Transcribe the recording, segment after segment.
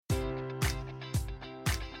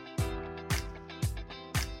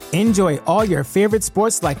Enjoy all your favorite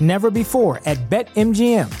sports like never before at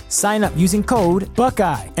BetMGM. Sign up using code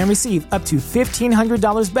Buckeye and receive up to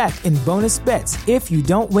 $1,500 back in bonus bets if you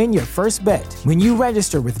don't win your first bet. When you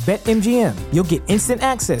register with BetMGM, you'll get instant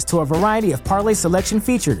access to a variety of parlay selection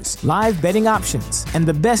features, live betting options, and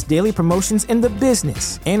the best daily promotions in the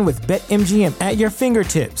business. And with BetMGM at your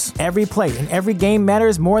fingertips, every play and every game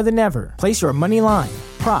matters more than ever. Place your money line,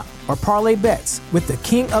 prop, or parlay bets with the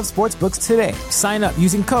king of sportsbooks today. Sign up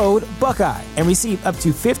using code Buckeye and receive up to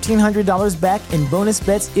 $1,500 back in bonus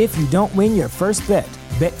bets if you don't win your first bet.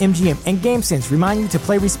 BetMGM and GameSense remind you to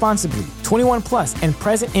play responsibly. 21 plus and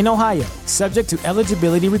present in Ohio, subject to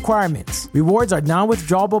eligibility requirements. Rewards are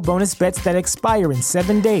non-withdrawable bonus bets that expire in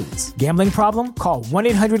 7 days. Gambling problem? Call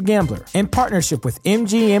 1-800-GAMBLER. In partnership with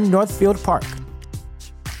MGM Northfield Park.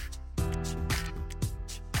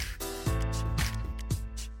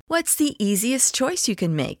 What's the easiest choice you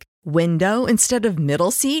can make? Window instead of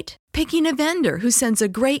middle seat? Picking a vendor who sends a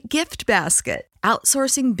great gift basket?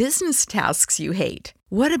 Outsourcing business tasks you hate?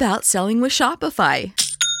 What about selling with Shopify?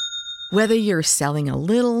 Whether you're selling a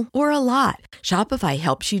little or a lot, Shopify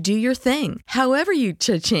helps you do your thing, however you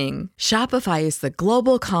cha-ching. Shopify is the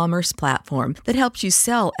global commerce platform that helps you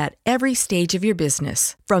sell at every stage of your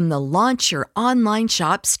business. From the launch your online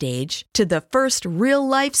shop stage to the first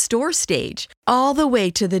real-life store stage, all the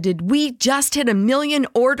way to the did we just hit 1 million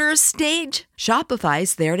orders stage.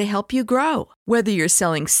 Shopify's there to help you grow. Whether you're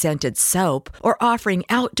selling scented soap or offering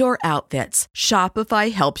outdoor outfits,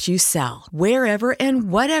 Shopify helps you sell. Wherever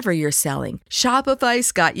and whatever you're selling,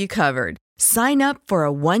 Shopify's got you covered. Sign up for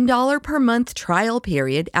a $1 per month trial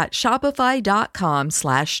period at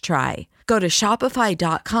shopify.com/try. Go to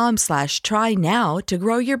shopify.com/try now to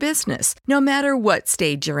grow your business, no matter what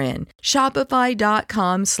stage you're in.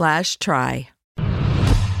 Shopify.com/try.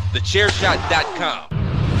 TheChairShot.com.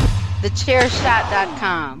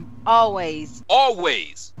 TheChairShot.com. Always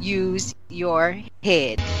use your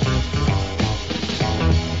head.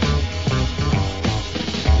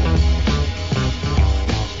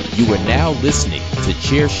 You are now listening to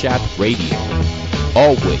Chairshot Radio.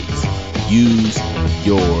 Always use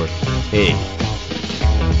your head.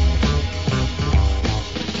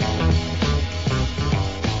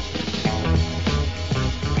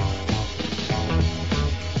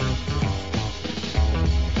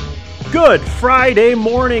 Good Friday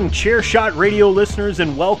morning, Chairshot Radio listeners,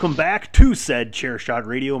 and welcome back to said Chairshot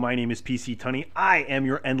Radio. My name is PC Tunney. I am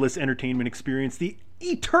your endless entertainment experience, the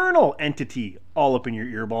eternal entity all up in your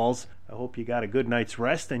earballs. I hope you got a good night's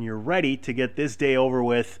rest and you're ready to get this day over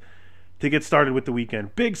with, to get started with the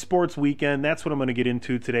weekend. Big sports weekend, that's what I'm going to get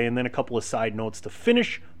into today, and then a couple of side notes to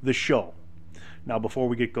finish the show. Now, before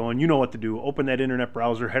we get going, you know what to do. Open that internet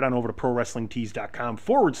browser, head on over to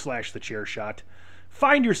ProWrestlingTees.com/thechairshot.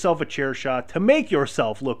 Find yourself a chair shot to make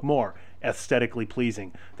yourself look more aesthetically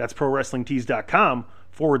pleasing. That's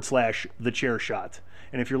ProWrestlingTees.com/thechairshot.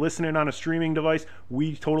 And if you're listening on a streaming device,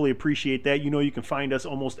 we totally appreciate that. You know you can find us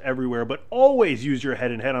almost everywhere, but always use your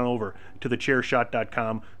head and head on over to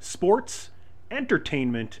thechairshot.com. Sports,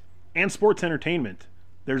 entertainment, and sports entertainment.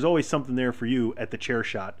 There's always something there for you at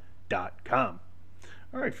thechairshot.com.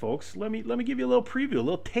 All right, folks, let me give you a little preview, a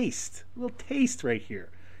little taste right here.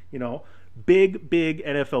 You know, big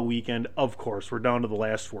NFL weekend, of course. We're down to the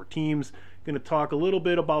last 4 teams. Going to talk a little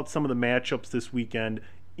bit about some of the matchups this weekend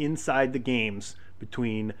inside the games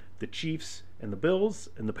between the Chiefs and the Bills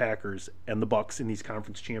and the Packers and the Bucks in these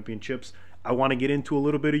conference championships. I want to get into a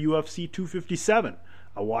little bit of UFC 257.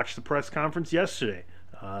 I watched the press conference yesterday.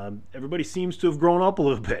 Everybody seems to have grown up a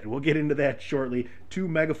little bit. We'll get into that shortly. 2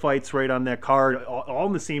 mega fights right on that card, all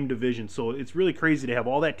in the same division. So it's really crazy to have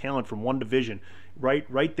all that talent from one division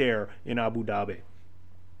right there in Abu Dhabi.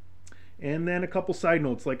 And then a couple side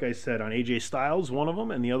notes, like I said, on AJ Styles, one of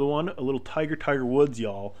them, and the other one, a little Tiger Woods,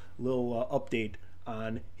 y'all. A little update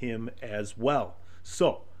on him as well.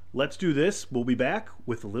 So let's do this. We'll be back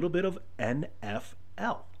with a little bit of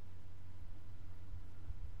NFL.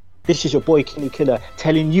 This is your boy Kenny Killer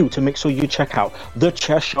telling you to make sure you check out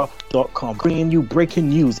thechairshot.com, bringing you breaking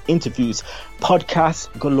news, interviews, podcasts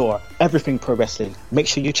galore, everything pro wrestling. Make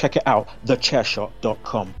sure you check it out,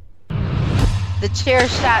 thechairshot.com.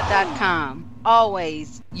 TheChairShot.com.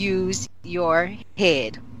 Always use your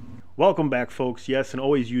head. Welcome back, folks. Yes, and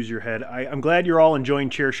always use your head. I'm glad you're all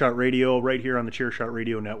enjoying Chairshot Radio right here on the Chairshot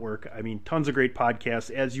Radio Network. I mean, tons of great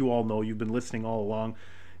podcasts. As you all know, you've been listening all along.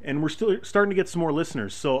 and we're still starting to get some more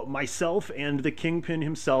listeners. So myself and the kingpin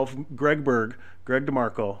himself, Greg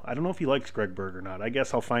DeMarco. I don't know if he likes Greg Berg or not. I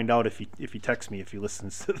guess I'll find out if he texts me, if he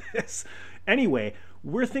listens to this. Anyway,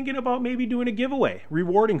 we're thinking about maybe doing a giveaway,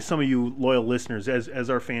 rewarding some of you loyal listeners as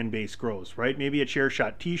our fan base grows, right? Maybe a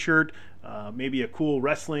Chairshot t-shirt, maybe a cool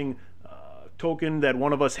wrestling token that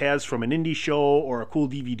one of us has from an indie show, or a cool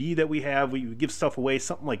DVD that we have. We give stuff away,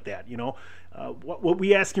 something like that, you know. What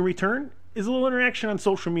we ask in return is a little interaction on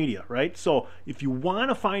social media, right? So if you want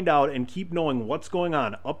to find out and keep knowing what's going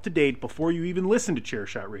on up to date before you even listen to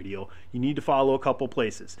Chairshot Radio, you need to follow a couple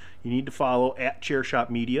places. You need to follow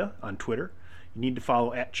 @Chairshot Media on Twitter. You need to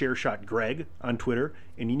follow @Chairshot Greg on Twitter,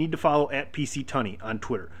 and you need to follow @PC Tunney on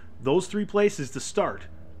Twitter. Those 3 places to start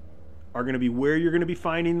are going to be where you're going to be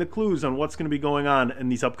finding the clues on what's going to be going on in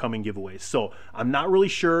these upcoming giveaways. So I'm not really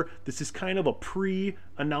sure. This is kind of a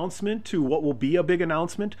pre-announcement to what will be a big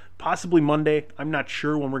announcement, possibly Monday. I'm not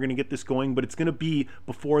sure when we're going to get this going, but it's going to be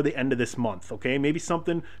before the end of this month, okay? Maybe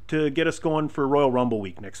something to get us going for Royal Rumble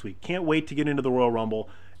week next week. Can't wait to get into the Royal Rumble.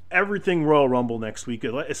 Everything Royal Rumble next week,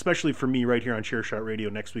 especially for me right here on Chairshot Radio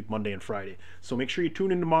next week, Monday and Friday. So make sure you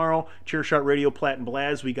tune in tomorrow. Chairshot Radio, Platt and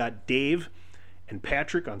Blaz. We got Dave and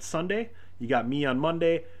Patrick on Sunday. You got me on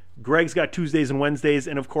Monday. Greg's got Tuesdays and Wednesdays.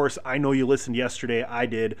 And of course, I know you listened yesterday. I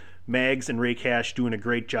did. Mags and Ray Cash doing a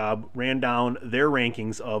great job. Ran down their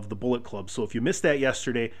rankings of the Bullet Club. So if you missed that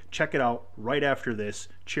yesterday, check it out right after this.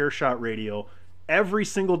 Chairshot Radio. Every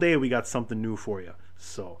single day we got something new for you.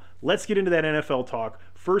 So let's get into that NFL talk.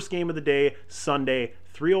 First game of the day, Sunday,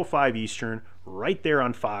 3:05 Eastern, right there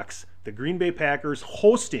on Fox. The Green Bay Packers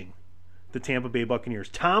hosting the Tampa Bay Buccaneers.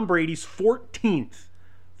 Tom Brady's 14th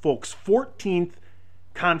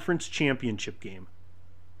conference championship game.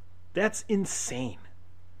 That's insane.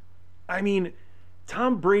 I mean,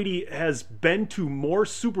 Tom Brady has been to more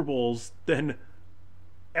Super Bowls than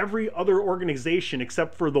every other organization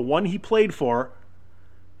except for the one he played for,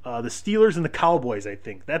 the Steelers and the Cowboys, I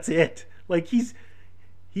think. That's it. Like, he's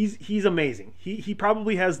amazing. He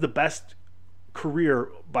probably has the best career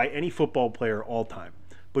by any football player all time.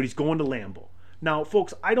 But he's going to Lambeau. Now,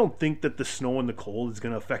 folks, I don't think that the snow and the cold is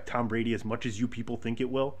going to affect Tom Brady as much as you people think it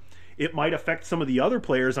will. It might affect some of the other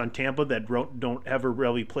players on Tampa that don't ever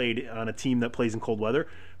really played on a team that plays in cold weather.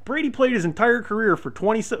 Brady played his entire career for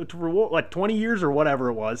 20 years or whatever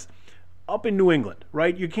it was up in New England,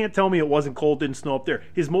 right? You can't tell me it wasn't cold, didn't snow up there.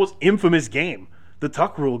 His most infamous game, the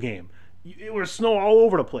Tuck Rule game, it was snow all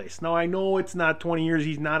over the place. Now, I know it's not 20 years.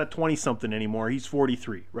 He's not a 20-something anymore. He's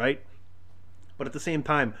 43, right? But at the same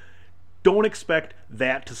time, don't expect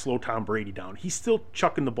that to slow Tom Brady down. He's still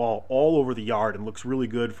chucking the ball all over the yard and looks really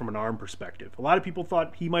good from an arm perspective. A lot of people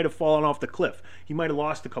thought he might have fallen off the cliff. He might have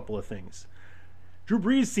lost a couple of things. Drew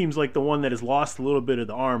Brees seems like the one that has lost a little bit of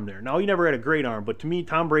the arm there. Now, he never had a great arm, but to me,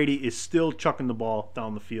 Tom Brady is still chucking the ball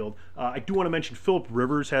down the field. I do want to mention Phillip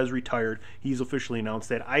Rivers has retired. He's officially announced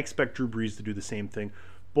that. I expect Drew Brees to do the same thing.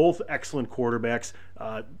 Both excellent quarterbacks.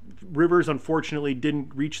 Rivers, unfortunately,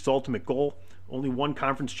 didn't reach his ultimate goal. Only one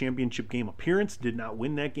conference championship game appearance. Did not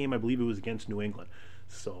win that game. I believe it was against New England.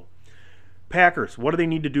 So, Packers, what do they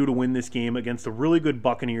need to do to win this game against a really good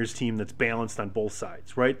Buccaneers team that's balanced on both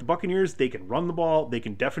sides, right? The Buccaneers, they can run the ball. They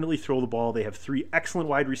can definitely throw the ball. They have 3 excellent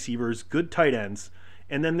wide receivers, good tight ends,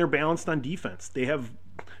 and then they're balanced on defense.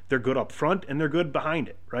 They're good up front, and they're good behind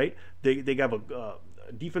it, right? They have a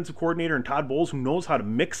defensive coordinator in Todd Bowles who knows how to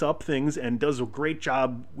mix up things and does a great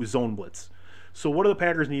job with zone blitz. So what do the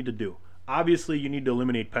Packers need to do? Obviously, you need to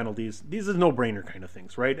eliminate penalties. These are no-brainer kind of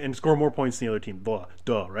things, right? And score more points than the other team.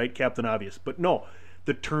 Duh, right? Captain Obvious. But no,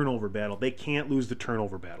 the turnover battle. They can't lose the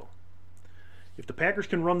turnover battle. If the Packers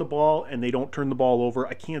can run the ball and they don't turn the ball over,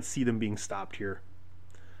 I can't see them being stopped here.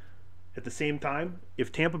 At the same time,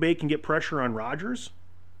 if Tampa Bay can get pressure on Rodgers,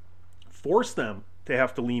 force them to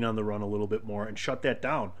have to lean on the run a little bit more and shut that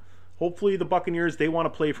down. Hopefully the Buccaneers, they want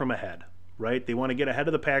to play from ahead, right? They want to get ahead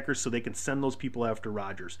of the Packers so they can send those people after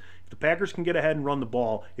Rodgers. If the Packers can get ahead and run the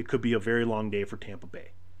ball, it could be a very long day for Tampa Bay.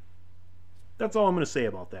 That's all I'm going to say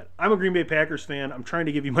about that. I'm a Green Bay Packers fan. I'm trying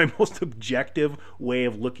to give you my most objective way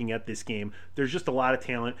of looking at this game. There's just a lot of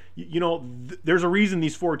talent. There's a reason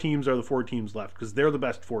these 4 teams are the 4 teams left, because they're the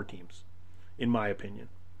best 4 teams, in my opinion.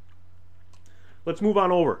 Let's move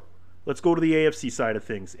on over. Let's go to the AFC side of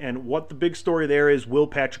things. And what the big story there is, will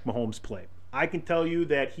Patrick Mahomes play? I can tell you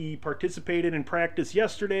that he participated in practice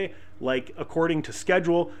yesterday, like according to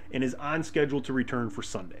schedule, and is on schedule to return for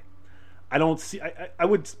Sunday. I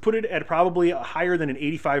would put it at probably a higher than an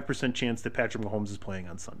 85% chance that Patrick Mahomes is playing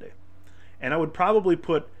on Sunday. And I would probably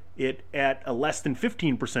put it at a less than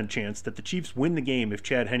 15% chance that the Chiefs win the game if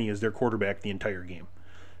Chad Henne is their quarterback the entire game.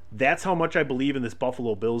 That's how much I believe in this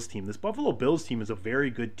Buffalo Bills team. This Buffalo Bills team is a very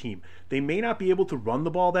good team. They may not be able to run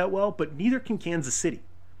the ball that well, but neither can Kansas City.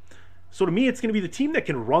 So to me, it's going to be the team that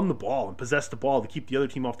can run the ball and possess the ball to keep the other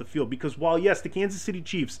team off the field. Because while, yes, the Kansas City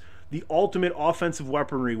Chiefs, the ultimate offensive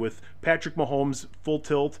weaponry with Patrick Mahomes, full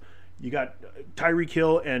tilt, you got Tyreek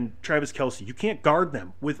Hill and Travis Kelce. You can't guard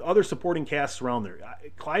them with other supporting casts around there.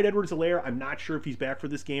 Clyde Edwards-Helaire, I'm not sure if he's back for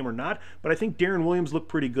this game or not, but I think Darren Williams looked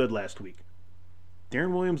pretty good last week. But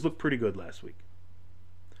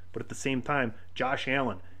at the same time, Josh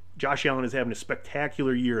Allen is having a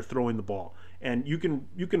spectacular year throwing the ball. And you can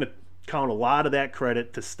count a lot of that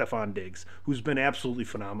credit to Stephon Diggs, who's been absolutely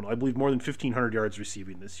phenomenal. I believe more than 1,500 yards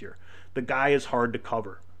receiving this year. The guy is hard to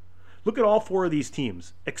cover. Look at all four of these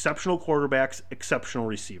teams. Exceptional quarterbacks, exceptional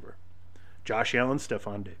receiver. Josh Allen,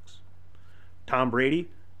 Stephon Diggs. Tom Brady,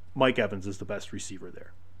 Mike Evans is the best receiver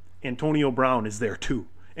there. Antonio Brown is there too.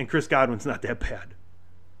 And Chris Godwin's not that bad.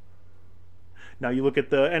 Now you look at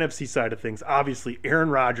the NFC side of things. Obviously, Aaron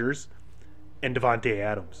Rodgers and Devontae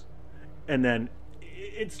Adams. And then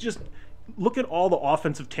it's just, look at all the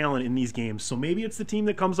offensive talent in these games. So maybe it's the team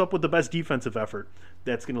that comes up with the best defensive effort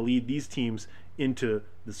that's going to lead these teams into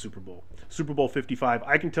the Super Bowl. Super Bowl 55.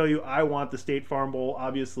 I can tell you I want the State Farm Bowl.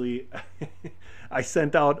 Obviously, I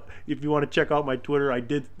sent out, if you want to check out my Twitter, I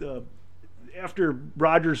did, after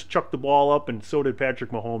Rodgers chucked the ball up and so did Patrick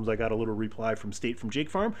Mahomes, I got a little reply from Jake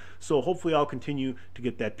Farm. So hopefully I'll continue to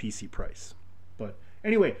get that PC price. But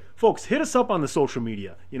anyway, folks, hit us up on the social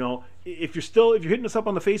media. You know, if you're hitting us up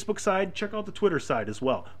on the Facebook side, check out the Twitter side as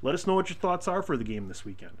well. Let us know what your thoughts are for the game this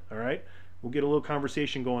weekend. All right, we'll get a little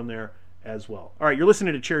conversation going there as well. All right, you're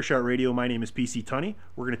listening to Chairshot Radio. My name is PC Tunney.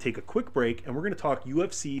 We're going to take a quick break, and we're going to talk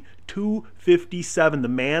UFC 257. The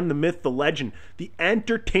man, the myth, the legend, the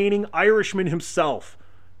entertaining Irishman himself,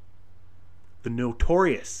 the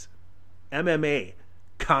notorious MMA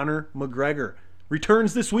Conor McGregor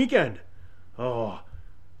returns this weekend. Oh,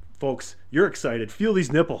 folks, you're excited. Feel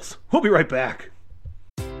these nipples. We'll be right back.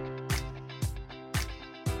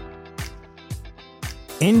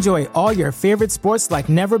 Enjoy all your favorite sports like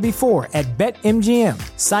never before at BetMGM.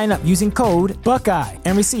 Sign up using code Buckeye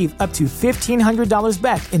and receive up to $1,500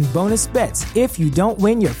 back in bonus bets if you don't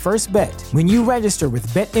win your first bet. When you register with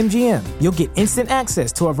BetMGM, you'll get instant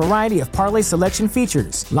access to a variety of parlay selection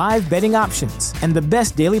features, live betting options, and the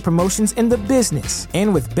best daily promotions in the business.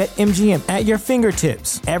 And with BetMGM at your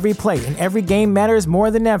fingertips, every play and every game matters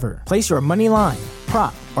more than ever. Place your money line,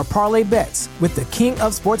 prop, or parlay bets with the king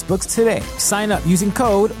of sportsbooks today. Sign up using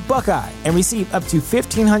code Buckeye and receive up to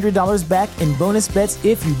 $1,500 back in bonus bets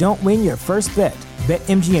if you don't win your first bet.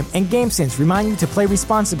 BetMGM and GameSense remind you to play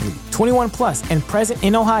responsibly. 21 plus and present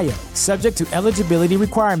in Ohio, subject to eligibility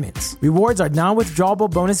requirements. Rewards are non-withdrawable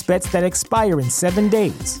bonus bets that expire in 7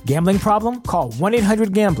 days. Gambling problem? Call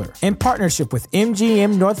 1-800-GAMBLER. In partnership with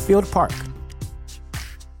MGM Northfield Park.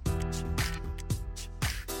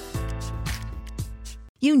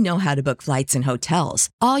 You know how to book flights and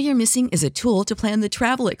hotels. All you're missing is a tool to plan the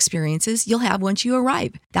travel experiences you'll have once you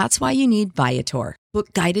arrive. That's why you need Viator.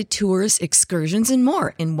 Book guided tours, excursions, and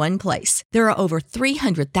more in one place. There are over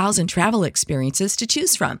 300,000 travel experiences to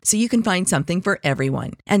choose from, so you can find something for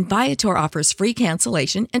everyone. And Viator offers free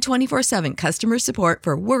cancellation and 24/7 customer support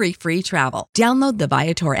for worry-free travel. Download the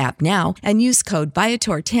Viator app now and use code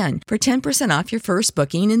Viator10 for 10% off your first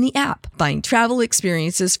booking in the app. Find travel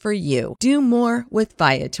experiences for you. Do more with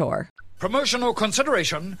Viator. Promotional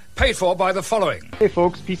consideration paid for by the following. Hey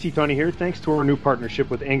folks, PC Tunney here. Thanks to our new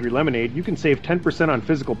partnership with Angry Lemonade, you can save 10% on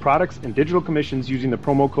physical products and digital commissions using the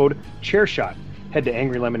promo code ChairShot. Head to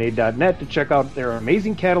angrylemonade.net to check out their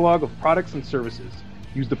amazing catalog of products and services.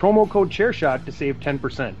 Use the promo code ChairShot to save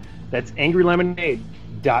 10%. That's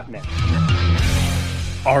angrylemonade.net.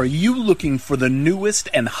 Are you looking for the newest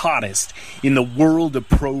and hottest in the world of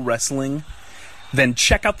pro wrestling? Then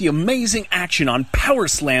check out the amazing action on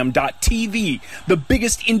Powerslam.tv, the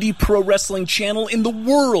biggest indie pro wrestling channel in the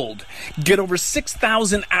world. Get over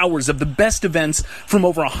 6,000 hours of the best events from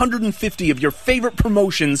over 150 of your favorite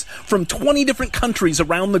promotions from 20 different countries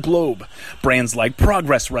around the globe. Brands like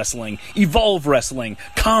Progress Wrestling, Evolve Wrestling,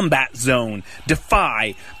 Combat Zone,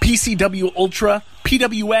 Defy, PCW Ultra,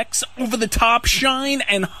 PWX, Over the Top, Shine,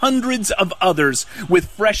 and hundreds of others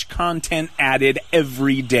with fresh content added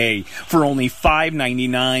every day for only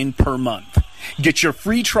 $5.99 per month. Get your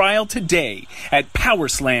free trial today at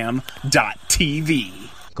Powerslam.tv.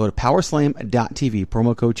 Go to Powerslam.tv,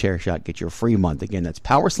 promo code ChairShot, get your free month. Again, that's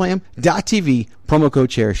Powerslam.tv, promo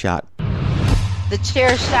code ChairShot.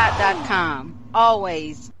 TheChairShot.com.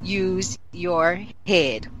 Always use your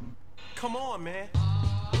head. Come on, man.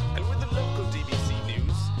 And with the local DBC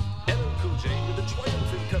news, LL Cool J with a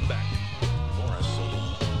triumphant comeback.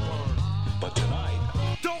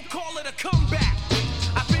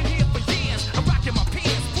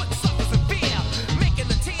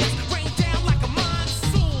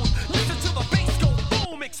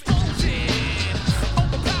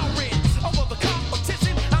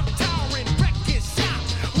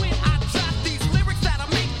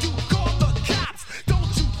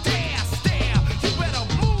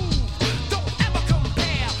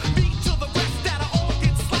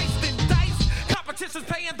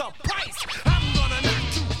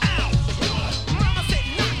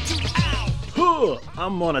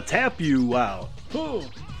 I'm gonna tap you out.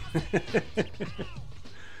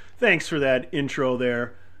 Thanks for that intro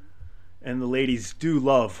there. And the ladies do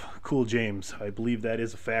love Cool James. I believe that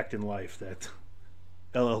is a fact in life, that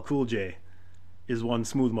LL Cool J is one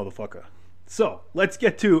smooth motherfucker. So, let's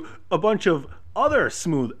get to a bunch of other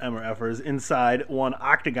smooth MRFers inside one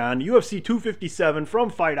octagon. UFC 257 from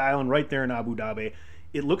Fight Island right there in Abu Dhabi.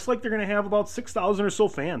 It looks like they're going to have about 6,000 or so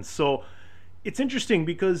fans. So, it's interesting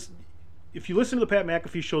because if you listen to the Pat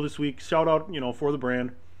McAfee show this week, shout out, for the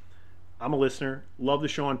brand. I'm a listener. Love the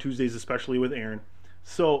show on Tuesdays, especially with Aaron.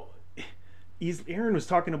 So, Aaron was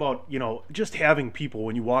talking about, just having people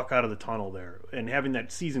when you walk out of the tunnel there and having that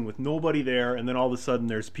season with nobody there, and then all of a sudden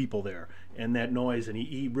there's people there and that noise, and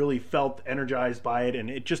he really felt energized by it, and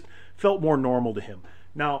it just felt more normal to him.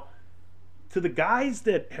 Now, to the guys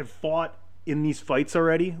that have fought in these fights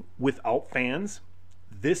already without fans,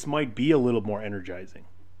 this might be a little more energizing,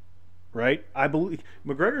 right? I believe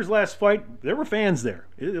McGregor's last fight, there were fans there.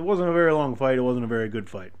 It wasn't a very long fight. It wasn't a very good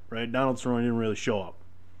fight, right? Donald Cerrone didn't really show up.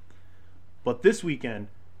 But this weekend,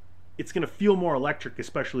 it's going to feel more electric,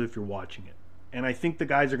 especially if you're watching it. And I think the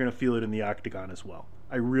guys are going to feel it in the octagon as well.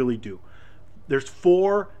 I really do. There's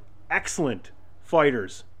 4 excellent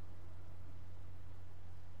fighters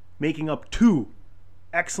making up 2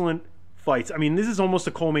 excellent fights. I mean, this is almost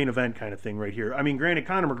a co-main event kind of thing right here. I mean, granted,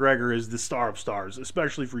 Conor McGregor is the star of stars,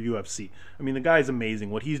 especially for UFC. I mean, the guy's amazing.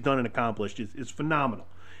 What he's done and accomplished is phenomenal.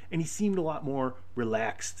 And he seemed a lot more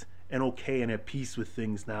relaxed and okay and at peace with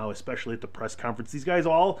things now, especially at the press conference. These guys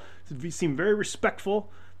all seem very respectful.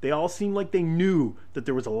 They all seem like they knew that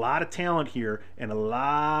there was a lot of talent here and a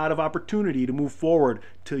lot of opportunity to move forward,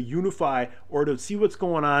 to unify, or to see what's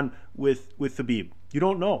going on with Khabib. You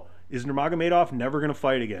don't know. Is Nurmagomedov never going to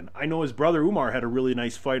fight again? I know his brother Umar had a really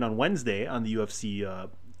nice fight on Wednesday on the UFC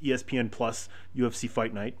ESPN Plus UFC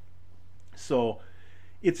Fight Night. So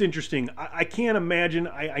it's interesting. I can't imagine.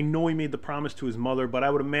 I know he made the promise to his mother, but I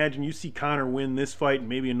would imagine you see Conor win this fight and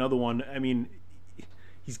maybe another one. I mean,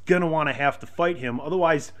 he's going to want to have to fight him.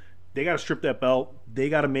 Otherwise, they got to strip that belt. They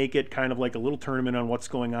got to make it kind of like a little tournament on what's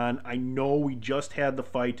going on. I know we just had the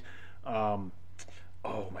fight.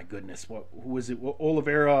 Oh, my goodness. Who was it?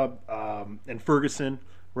 Oliveira and Ferguson,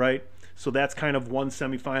 right? So that's kind of one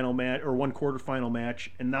semifinal match or one quarterfinal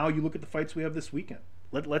match. And now you look at the fights we have this weekend.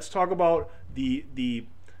 Let's talk about the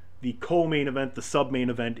co-main event, the sub-main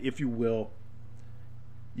event, if you will.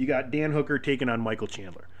 You got Dan Hooker taking on Michael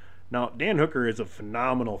Chandler. Now, Dan Hooker is a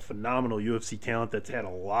phenomenal UFC talent that's had a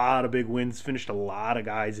lot of big wins, finished a lot of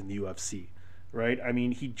guys in the UFC, right? I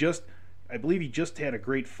mean, I believe he just had a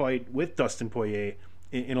great fight with Dustin Poirier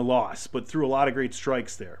in a loss, but threw a lot of great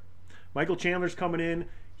strikes there. Michael Chandler's coming in.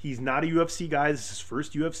 He's not a UFC guy. This is his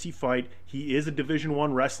first UFC fight. He is a Division I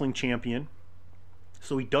wrestling champion.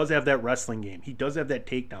 So he does have that wrestling game. He does have that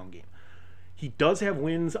takedown game. He does have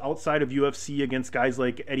wins outside of UFC against guys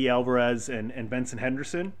like Eddie Alvarez and Benson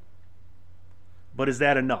Henderson. But is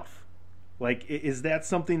that enough? Like, is that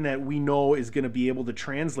something that we know is going to be able to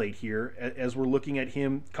translate here as we're looking at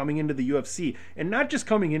him coming into the UFC? And not just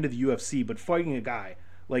coming into the UFC, but fighting a guy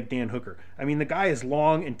like Dan Hooker. I mean, the guy is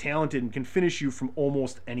long and talented and can finish you from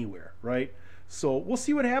almost anywhere, right? So we'll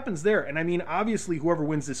see what happens there. And I mean, obviously, whoever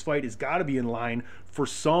wins this fight has got to be in line for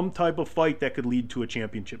some type of fight that could lead to a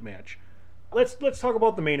championship match. Let's talk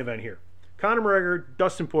about the main event here. Conor McGregor,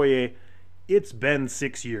 Dustin Poirier. It's been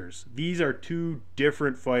 6 years. These are 2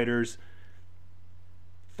 different fighters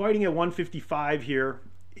fighting at 155 here.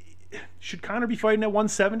 Should Conor be fighting at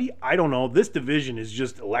 170? I don't know. This division is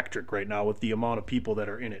just electric right now with the amount of people that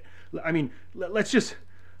are in it. I mean, let's just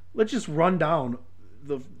run down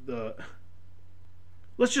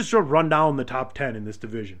Let's just run down the top 10 in this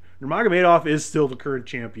division. Nurmagomedov is still the current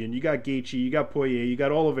champion. You got Gaethje, you got Poirier, you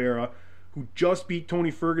got Oliveira, who just beat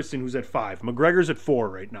Tony Ferguson, who's at 5. McGregor's at 4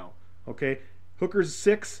 right now. Okay, Hooker's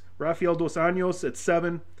 6. Rafael Dos Anjos at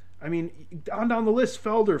 7. I mean, down the list,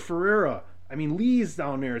 Felder, Ferreira. I mean, Lee's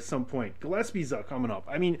down there at some point. Gillespie's coming up.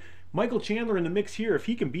 I mean, Michael Chandler in the mix here. If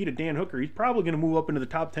he can beat a Dan Hooker, he's probably going to move up into the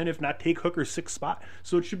top 10, if not take Hooker's 6th spot.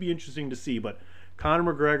 So it should be interesting to see. But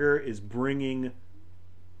Conor McGregor is bringing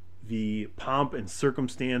the pomp and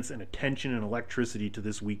circumstance and attention and electricity to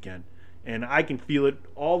this weekend. And I can feel it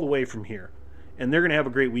all the way from here. And they're going to have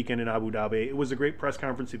a great weekend in Abu Dhabi. It was a great press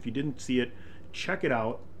conference. If you didn't see it, check it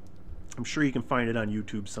out. I'm sure you can find it on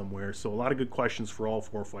YouTube somewhere. So a lot of good questions for all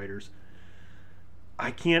 4 fighters.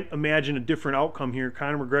 I can't imagine a different outcome here.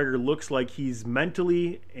 Conor McGregor looks like he's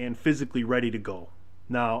mentally and physically ready to go.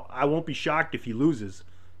 Now, I won't be shocked if he loses,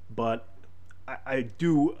 but I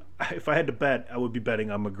do. If I had to bet, I would be betting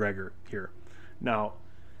on McGregor here. Now,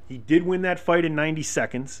 he did win that fight in 90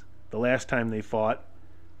 seconds the last time they fought.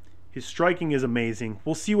 His striking is amazing.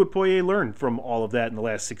 We'll see what Poirier learned from all of that in the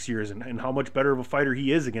last 6 years and how much better of a fighter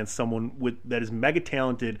he is against someone that is mega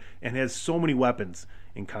talented and has so many weapons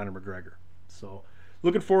in Conor McGregor. So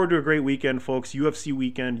looking forward to a great weekend, folks. UFC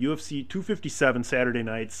weekend, UFC 257 Saturday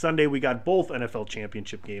night. Sunday we got both NFL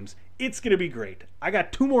championship games. It's going to be great. I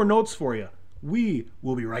got 2 more notes for you. We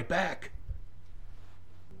will be right back.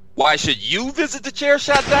 Why should you visit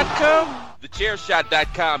thechairshot.com?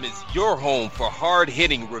 Thechairshot.com is your home for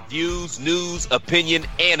hard-hitting reviews, news, opinion,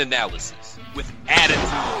 and analysis with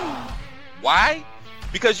attitude. Why?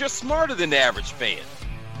 Because you're smarter than the average fan.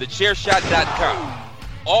 Thechairshot.com.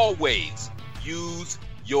 Always use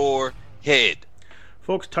your head.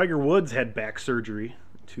 Folks, Tiger Woods had back surgery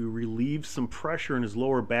to relieve some pressure in his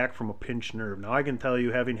lower back from a pinched nerve. Now, I can tell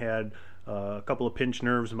you, having had a couple of pinched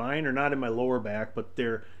nerves, mine are not in my lower back, but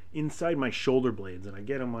they're inside my shoulder blades, and I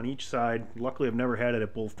get them on each side. Luckily, I've never had it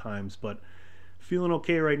at both times, but feeling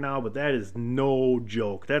okay right now, but that is no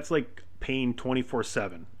joke. That's like pain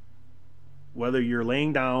 24/7. Whether you're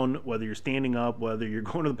laying down, whether you're standing up, whether you're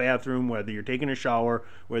going to the bathroom, whether you're taking a shower,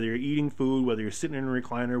 whether you're eating food, whether you're sitting in a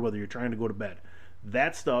recliner, whether you're trying to go to bed.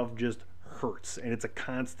 That stuff just hurts, and it's a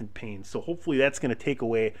constant pain. So hopefully that's going to take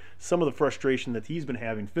away some of the frustration that he's been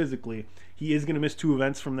having physically. He is going to miss 2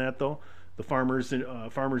 events from that, though. The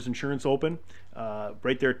Farmers Insurance Open,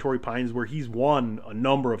 right there at Torrey Pines, where he's won a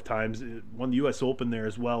number of times, won the U.S. Open there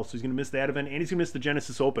as well. So he's going to miss that event, and he's going to miss the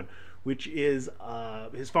Genesis Open, which is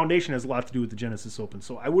his foundation has a lot to do with the Genesis Open.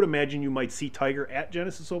 So I would imagine you might see Tiger at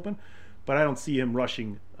Genesis Open, but I don't see him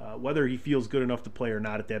rushing. Whether he feels good enough to play or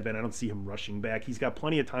not at that event, I don't see him rushing back. He's got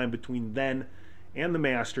plenty of time between then and the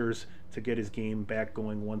Masters to get his game back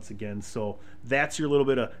going once again. So that's your little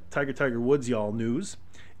bit of Tiger Woods, y'all, news.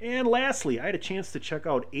 And lastly, I had a chance to check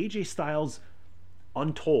out AJ Styles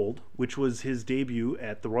Untold, which was his debut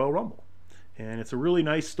at the Royal Rumble. And it's a really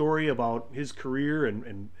nice story about his career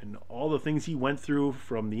and all the things he went through,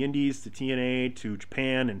 from the Indies to TNA to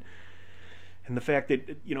Japan, and the fact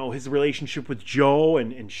that, you know, his relationship with Joe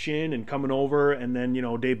and Shin and coming over and then, you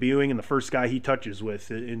know, debuting, and the first guy he touches with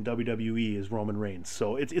in WWE is Roman Reigns.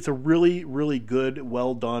 So it's a really, really good,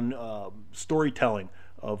 well done storytelling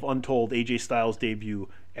of Untold, AJ Styles' debut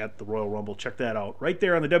at the Royal Rumble. Check that out right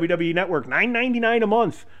there on the WWE Network. $9.99 a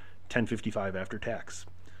month, $10.55 after tax.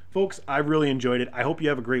 Folks, I've really enjoyed it. I hope you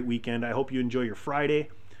have a great weekend. I hope you enjoy your Friday.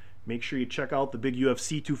 Make sure you check out the big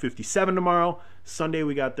UFC 257 tomorrow. Sunday,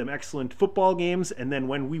 we got them excellent football games. And then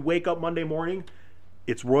when we wake up Monday morning,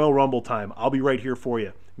 it's Royal Rumble time. I'll be right here for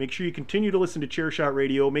you. Make sure you continue to listen to Chairshot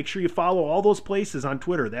Radio. Make sure you follow all those places on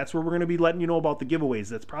Twitter. That's where we're going to be letting you know about the giveaways.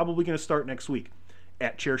 That's probably going to start next week.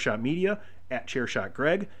 At Chairshot Media, at Chairshot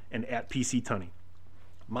Greg, and at PC Tunney.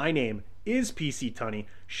 My name is PC Tunney.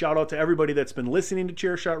 Shout out to everybody that's been listening to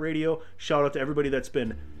Chairshot Radio. Shout out to everybody that's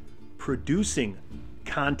been producing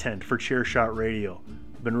content for Chairshot Radio.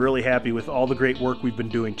 I've been really happy with all the great work we've been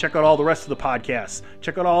doing. Check out all the rest of the podcasts.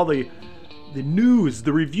 Check out all the news,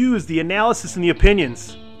 the reviews, the analysis, and the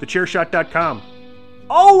opinions. Thechairshot.com.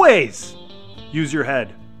 Always use your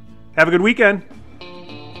head. Have a good weekend.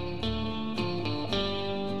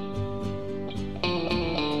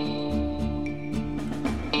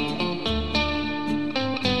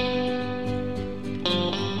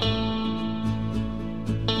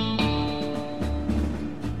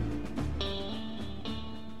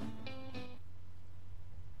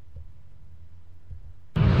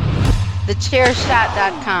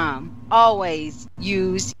 Thechairshot.com. Always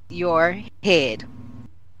use your head.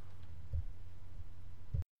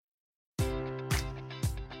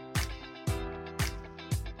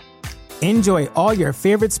 Enjoy all your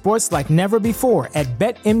favorite sports like never before at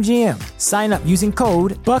BetMGM. Sign up using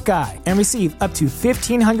code Buckeye and receive up to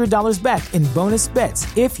 $1,500 back in bonus bets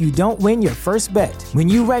if you don't win your first bet. When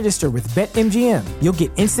you register with BetMGM, you'll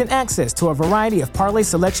get instant access to a variety of parlay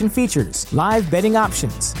selection features, live betting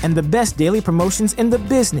options, and the best daily promotions in the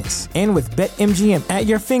business. And with BetMGM at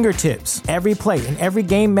your fingertips, every play and every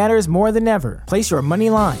game matters more than ever. Place your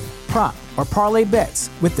money line, prop, or parlay bets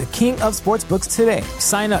with the king of sportsbooks today.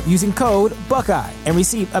 Sign up using code Buckeye and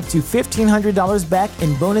receive up to $1,500 back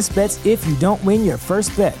in bonus bets if you don't win your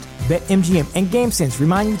first bet. BetMGM and GameSense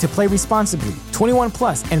remind you to play responsibly. 21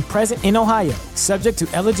 plus and present in Ohio, subject to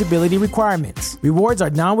eligibility requirements. Rewards are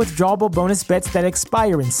non-withdrawable bonus bets that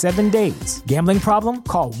expire in 7 days. Gambling problem?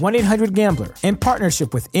 Call 1-800-GAMBLER. In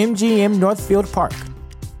partnership with MGM Northfield Park.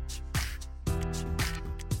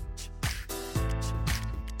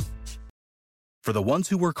 For the ones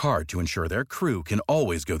who work hard to ensure their crew can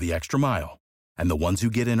always go the extra mile, and the ones who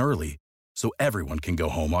get in early so everyone can go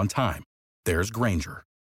home on time, there's Grainger,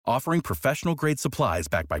 offering professional-grade supplies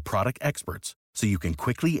backed by product experts so you can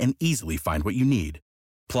quickly and easily find what you need.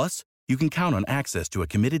 Plus, you can count on access to a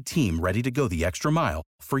committed team ready to go the extra mile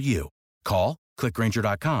for you. Call, click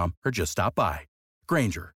Grainger.com, or just stop by.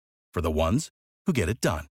 Grainger, for the ones who get it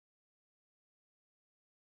done.